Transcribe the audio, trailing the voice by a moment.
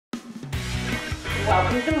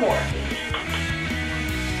Welcome to Morphe.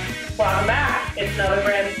 Welcome back. It's another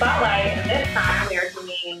brand spotlight, and this time we are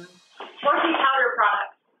doing Morphe powder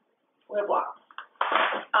products. Lip gloss.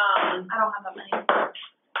 I don't have that many.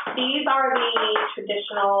 These are the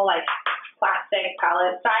traditional, like, plastic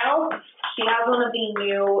palette styles. She has one of the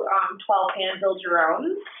new 12-pan Build Your Own,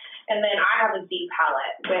 and then I have a Z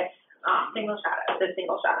palette with single shadows. The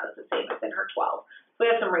single shadow is the same as in her 12. We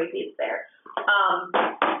have some repeats there.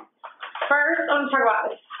 First, I'm going to talk about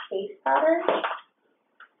the face powder.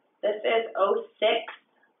 This is 06F.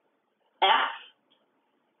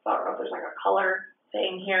 So I don't know if there's like a color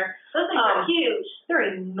thing here. Those things are huge.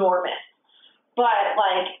 They're enormous. But,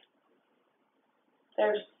 like,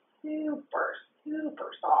 they're super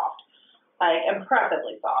soft. Like,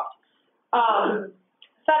 impressively soft.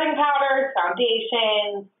 Setting powders,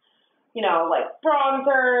 foundations, you know, like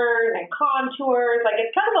bronzers and contours. Like,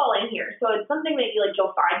 it's kind of all in here. So it's something that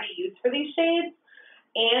you'll find to use for these shades.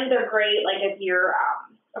 And they're great, like, if you're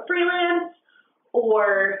a freelance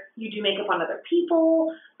or you do makeup on other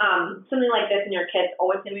people. Something like this in your kit's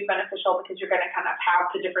always going to be beneficial because you're going to kind of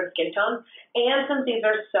have the different skin tones. And since these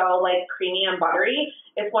are so, like, creamy and buttery,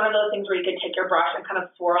 it's one of those things where you could take your brush and kind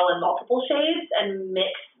of swirl in multiple shades and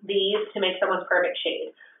mix these to make someone's perfect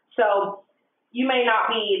shade. So you may not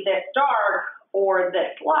be this dark or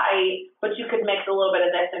this light, but you could mix a little bit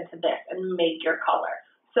of this into this and make your color.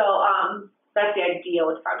 So that's the idea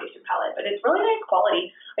with foundation palette, but it's really nice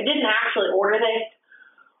quality. I didn't actually order this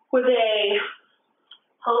with a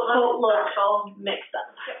Haute Look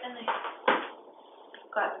mix-up. I'm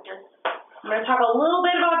going to talk a little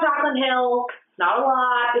bit about Jaclyn Hill, not a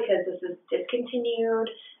lot because this is discontinued.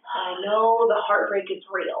 I know the heartbreak is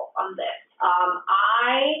real on this.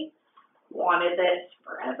 I wanted this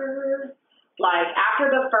forever. Like, after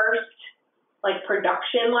the first, like,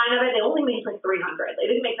 production line of it, they only made, like, 300. They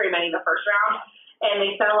didn't make very many the first round, and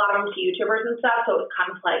they sent a lot of them to YouTubers and stuff, so it was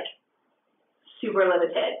kind of, like, super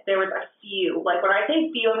limited. There was a few. Like, when I say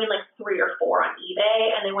few, I mean, like, 3 or 4 on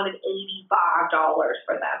eBay, and they wanted $85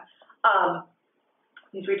 for them.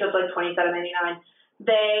 These retailed, like, $27.99.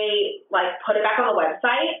 They, like, put it back on the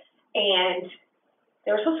website, and they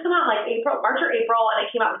were supposed to come out like March or April, and it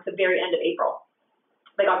came out at the very end of April.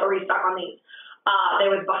 They got the restock on these. There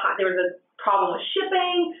was a problem with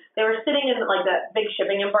shipping. They were sitting in like the big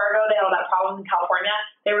shipping embargo. They had all that problem in California.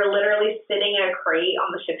 They were literally sitting in a crate on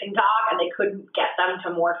the shipping dock, and they couldn't get them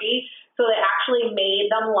to Morphe. So they actually made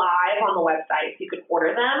them live on the website so you could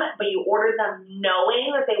order them, but you ordered them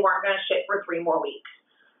knowing that they weren't going to ship for 3 more weeks.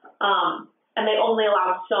 And they only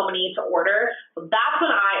allowed so many to order. So that's when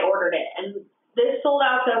I ordered it, and this sold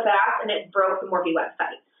out so fast, and it broke the Morphe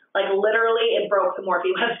website. Like, literally, it broke the Morphe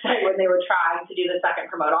website when they were trying to do the second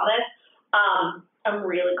promote on this. I'm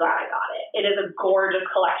really glad I got it. It is a gorgeous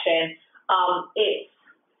collection. It's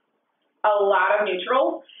a lot of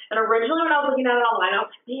neutrals. And originally, when I was looking at it online, I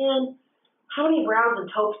was like, man, how many browns and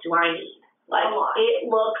taupes do I need? Like, it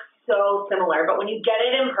looks so similar. But when you get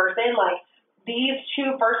it in person, like, these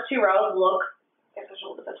first two rows look, I guess I should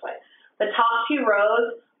hold it this way. The top 2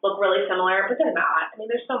 rows look really similar, but they're not. I mean,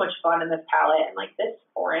 there's so much fun in this palette, and, like, this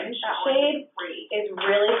orange shade is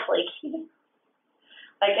really flaky.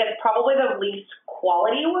 Like, it's probably the least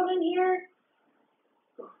quality one in here.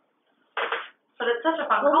 But it's such a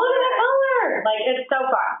fun color. Look at that color! Like, it's so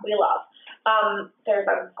fun. We love. There's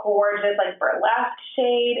a gorgeous, like, burlesque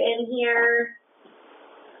shade in here.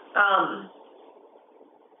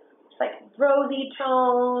 Just, like, rosy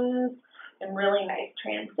tones and really nice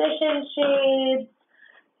transition shades.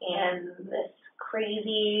 And this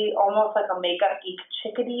crazy, almost like a Makeup Geek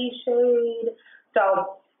chickadee shade.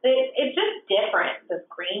 So it's just different. This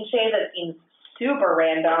green shade that seems super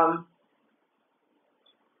random,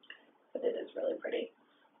 but it is really pretty.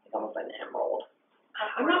 It's almost like an emerald.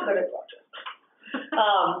 I'm not good at swatches.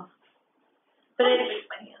 But it's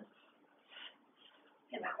my hands.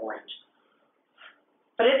 And that orange.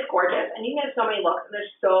 But it's gorgeous, and you can get so many looks. And there's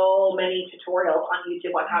so many tutorials on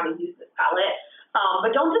YouTube on how to use this palette.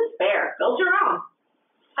 But don't despair. Build your own.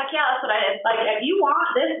 Heck yeah, that's what I did. Like, if you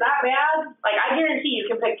want this that bad, like, I guarantee you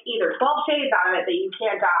can pick either 12 shades out of it that you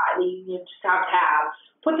can't dye, that you just have to have.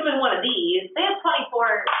 Put them in one of these. They have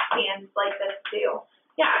 24 pans like this, too.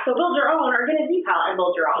 Yeah, so build your own, or get a Z palette and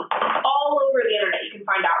build your own. All over the internet, you can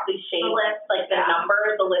find out these shades, the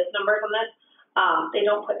numbers, the list numbers on this. They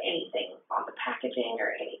don't put anything on the packaging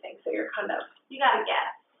or anything, so you're kind of, you gotta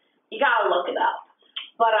guess. You gotta look it up.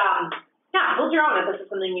 But, yeah, build your own if this is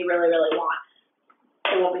something you really, really want.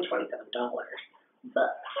 It won't be $27,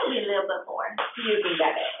 but maybe a little bit more. You can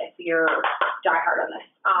get it if you're diehard on this.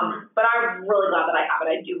 But I'm really glad that I have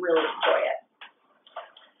it. I do really enjoy it.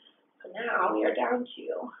 now we are down to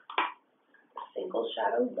Single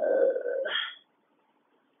Shadow Love.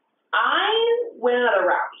 I went another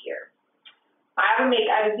route here. I have a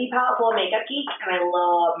Z palette full of Makeup Geek, and I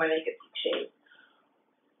love my Makeup Geek shades.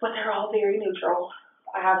 But they're all very neutral.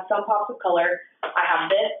 I have some pops of color. I have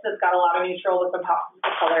this that's got a lot of neutral with some pops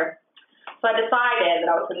of color. So I decided that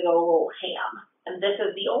I was going to go a little ham. And this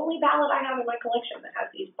is the only palette I have in my collection that has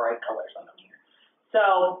these bright colors on them here.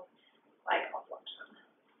 So, like, I'll watch them.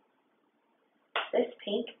 This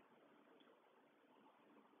pink.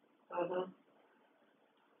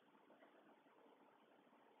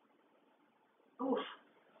 Oof.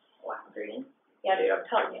 Wow, green. Yeah, dude, I'm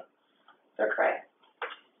telling you. They're cray.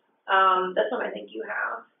 This one I think you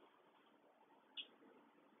have.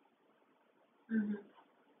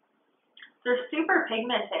 They're super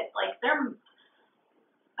pigmented. Like, they're...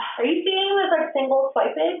 Are you seeing this, like, single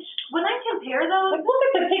swipage? When I compare those... Like, look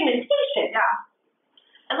at the pigmentation. Yeah.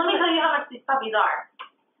 And let me tell you how much these puppies are.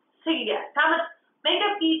 Take a guess. How much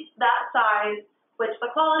Makeup Geek that size, which the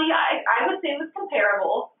quality I would say was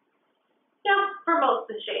comparable, for most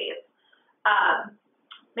of the shades.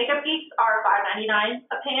 Makeup Geeks are $5.99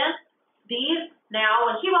 a pan. These now,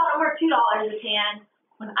 when she bought them, were $2 a pan.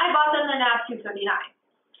 When I bought them, they're now $2.39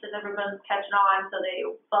 because everyone's catching on, so they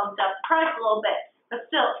bumped up the price a little bit. But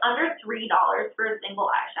still, under $3 for a single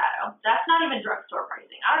eyeshadow. That's not even drugstore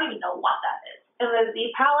pricing. I don't even know what that is. And the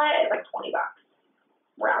Z palette is like $20,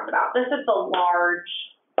 roundabout. This is the large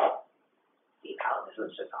Z palette. This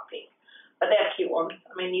one's just not pink. But they have cute ones.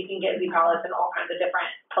 I mean, you can get Z palettes in all kinds of different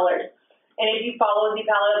colors. And if you follow Z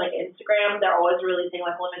palette on like Instagram, they're always releasing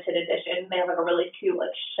like limited edition. They have like a really cute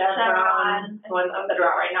like chevron ones that are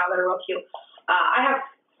out right now that are real cute. I have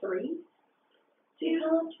 3. Do you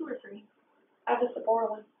have 2 or 3? I have the Sephora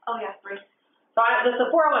one. Oh yeah, 3. So the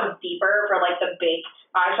Sephora one's deeper for like the baked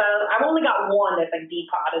eyeshadows. I've only got one that's like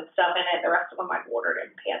depotted stuff in it. The rest of them I've ordered in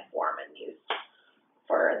pan form and used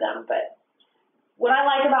for them. But what I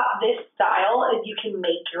like about this style is you can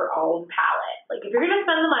make your own palette. Like if you're gonna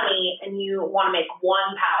spend the money and you want to make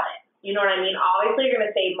one palette, you know what I mean? Obviously you're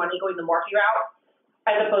gonna save money going the Morphe route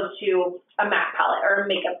as opposed to a MAC palette or a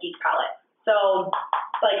Makeup Geek palette. So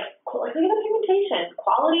like look at the pigmentation,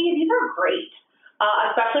 quality. These are great.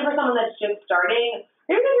 Especially for someone that's just starting,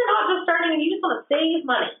 or even if you're not just starting and you just want to save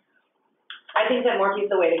money. I think that Morphe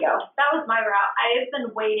is the way to go. That was my route. I've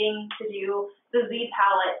been waiting to do the Z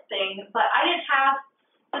palette thing, but I didn't have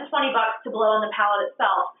the $20 to blow on the palette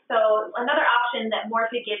itself. So another option that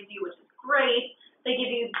Morphe gives you, which is great, they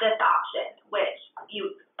give you this option, which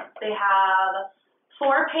they have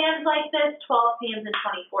 4 pans like this, 12 pans, and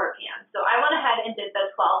 24 pans. So I went ahead and did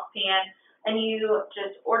the 12 pan. And you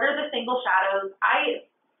just order the single shadows. I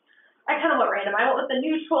kind of went random. I went with the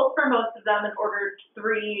neutrals for most of them and ordered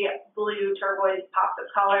 3 blue turquoise pops of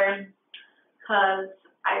color because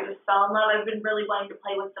I just fell in love. I've been really wanting to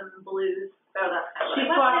play with some blues, so that's kind of She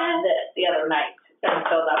swatched this the other night, and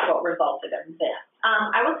so that's what resulted in this.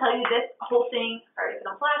 I will tell you this whole thing, sorry, it's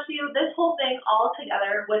going to flash you, this whole thing all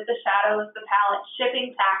together with the shadows, the palette,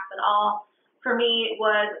 shipping, tax, and all, for me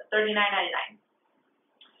was $39.99.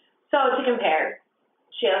 So to compare,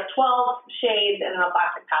 she has 12 shades in a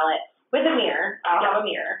plastic palette with a mirror. I don't have a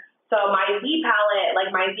mirror. So my Z palette, like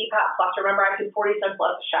my Z palette plus, remember I paid 40 cents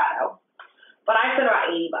less a shadow. But I spent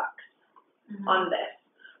about $80 on this.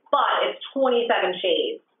 But it's 27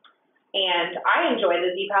 shades. And I enjoy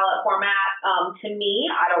the Z palette format. To me,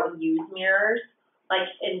 I don't use mirrors like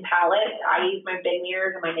in palette. I use my big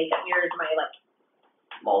mirrors and my makeup mirrors, my like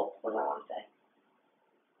what do I want to say?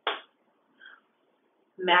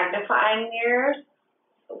 Magnifying mirrors.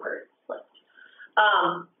 The word slipped.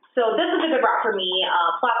 So this is a good route for me.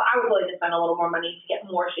 Plus, I was willing to spend a little more money to get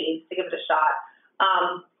more shades to give it a shot.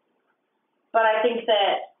 But I think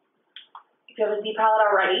that if you have a Z palette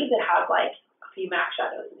already that has like a few MAC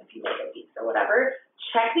shadows and a few Makeup Geeks or whatever,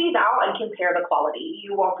 check these out and compare the quality.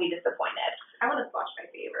 You won't be disappointed. I want to swatch my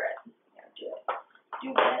favorite. Yeah, do it.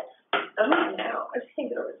 Do it. I don't know. I just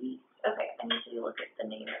can't get over these. Okay, I need to look at the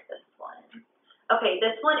name of this one. Okay,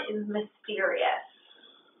 this one is Mysterious.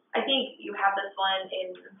 I think you have this one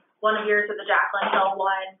in one of yours, or the Jaclyn Hill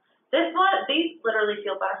one. This one, these literally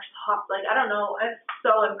feel better soft. Like, I don't know. I was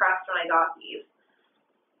so impressed when I got these.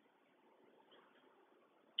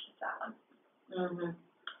 It's that one.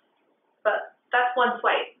 But that's one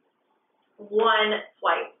swipe. One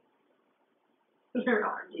swipe. You're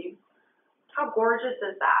an dude. How gorgeous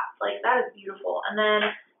is that? Like, that is beautiful. And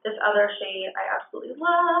then this other shade I absolutely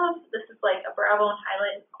love. This is like a brow bone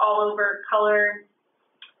highlight all over color.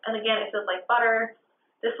 And again, it feels like butter.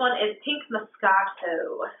 This one is Pink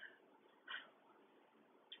Moscato.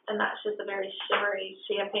 and that's just a very shimmery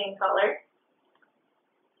champagne color.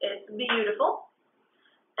 It's beautiful.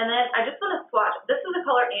 And then I just want to swatch. This is a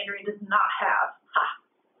color Andrea does not have. Ha!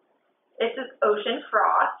 It's this Ocean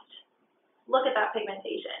Frost. Look at that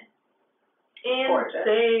pigmentation. Gorgeous.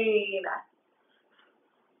 Insane.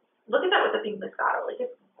 Look at that with the pink Moscato. Like,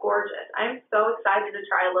 it's gorgeous. I'm so excited to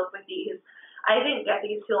try a look with these. I didn't get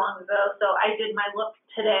these too long ago, so I did my look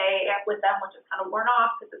today with them, which is kind of worn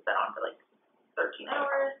off because it's been on for like 13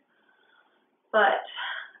 hours. But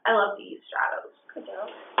I love these stratos.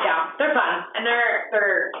 Yeah, they're fun, and they're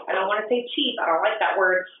I don't want to say cheap. I don't like that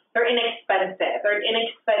word. They're inexpensive. They're an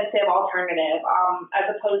inexpensive alternative,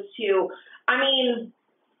 as opposed to, I mean,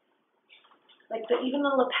 like even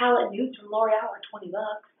the La Palette nudes from L'Oreal are $20,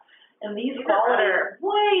 and these quality are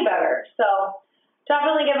way better. So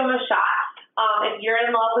definitely give them a shot. If you're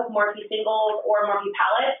in love with Morphe singles or Morphe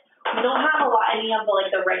palettes, we don't have any of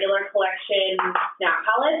the regular collection snap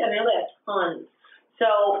palettes, and they have tons.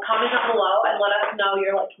 So comment down below and let us know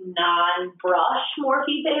your non-brush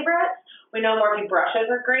Morphe favorites. We know Morphe brushes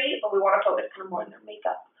are great, but we want to focus kind of more on their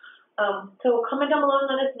makeup. So comment down below and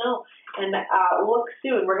let us know. And look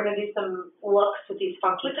soon. We're gonna do some looks with these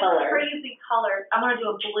funky colors. Crazy colors. I'm gonna do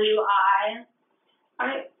a blue eye.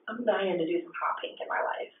 I'm dying to do some hot pink in my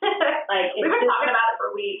life. We've been talking about it for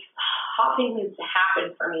weeks. Hot pink needs to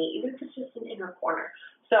happen for me, even if it's just an inner corner.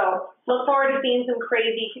 So look forward to seeing some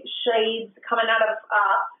crazy shades coming out of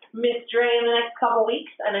Miss Dre in the next couple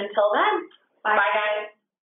weeks. And until then, bye guys.